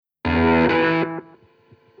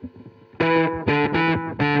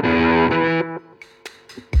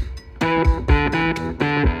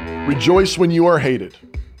Rejoice when you are hated.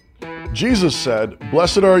 Jesus said,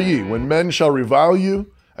 "Blessed are ye when men shall revile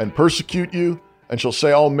you and persecute you, and shall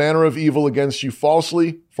say all manner of evil against you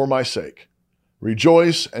falsely for my sake.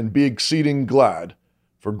 Rejoice and be exceeding glad,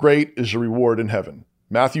 for great is your reward in heaven."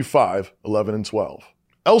 Matthew 5, 11 and 12.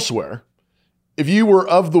 Elsewhere, "If ye were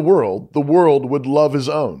of the world would love his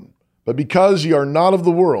own. But because ye are not of the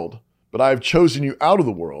world, but I have chosen you out of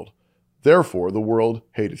the world, therefore the world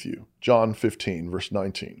hateth you." John 15, verse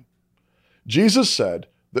 19. Jesus said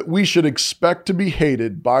that we should expect to be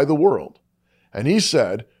hated by the world. And he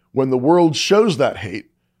said, when the world shows that hate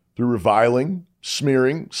through reviling,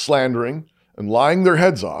 smearing, slandering, and lying their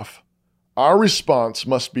heads off, our response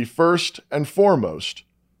must be first and foremost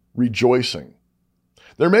rejoicing.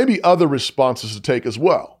 There may be other responses to take as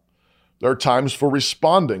well. There are times for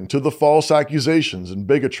responding to the false accusations and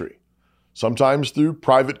bigotry, sometimes through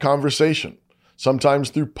private conversation, sometimes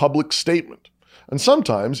through public statement, and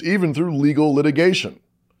sometimes even through legal litigation.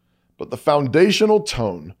 But the foundational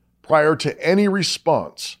tone prior to any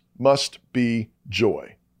response must be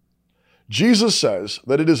joy. Jesus says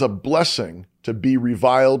that it is a blessing to be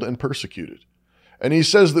reviled and persecuted. And he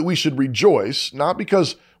says that we should rejoice, not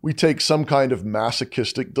because we take some kind of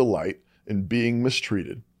masochistic delight in being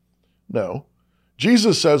mistreated. No,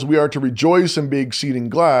 Jesus says we are to rejoice and be exceeding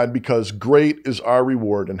glad because great is our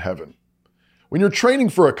reward in heaven. When you're training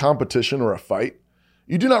for a competition or a fight,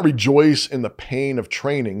 you do not rejoice in the pain of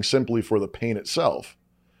training simply for the pain itself.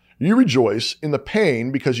 You rejoice in the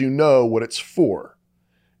pain because you know what it's for.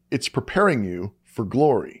 It's preparing you for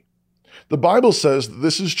glory. The Bible says that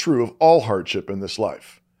this is true of all hardship in this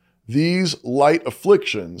life. These light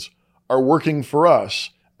afflictions are working for us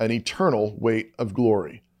an eternal weight of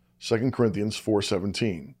glory. 2 Corinthians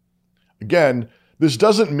 4:17. Again, this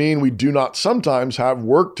doesn't mean we do not sometimes have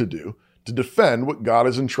work to do to defend what God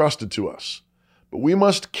has entrusted to us, but we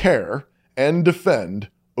must care and defend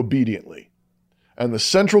obediently. And the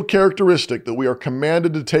central characteristic that we are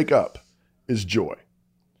commanded to take up is joy.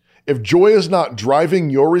 If joy is not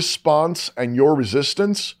driving your response and your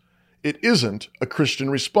resistance, it isn't a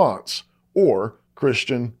Christian response or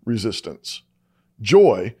Christian resistance.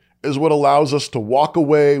 Joy is what allows us to walk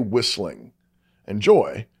away whistling, and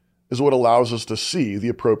joy is what allows us to see the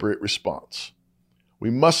appropriate response.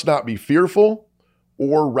 We must not be fearful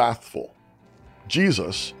or wrathful.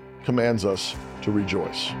 Jesus commands us to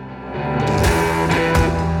rejoice.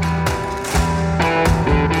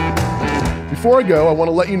 Before I go, I want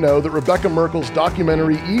to let you know that Rebecca Merkel's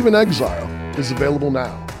documentary, Eve in Exile, is available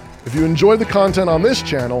now. If you enjoy the content on this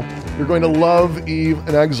channel, you're going to love Eve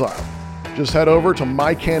in Exile. Just head over to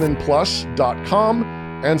mycanonplus.com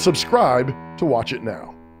and subscribe to watch it now.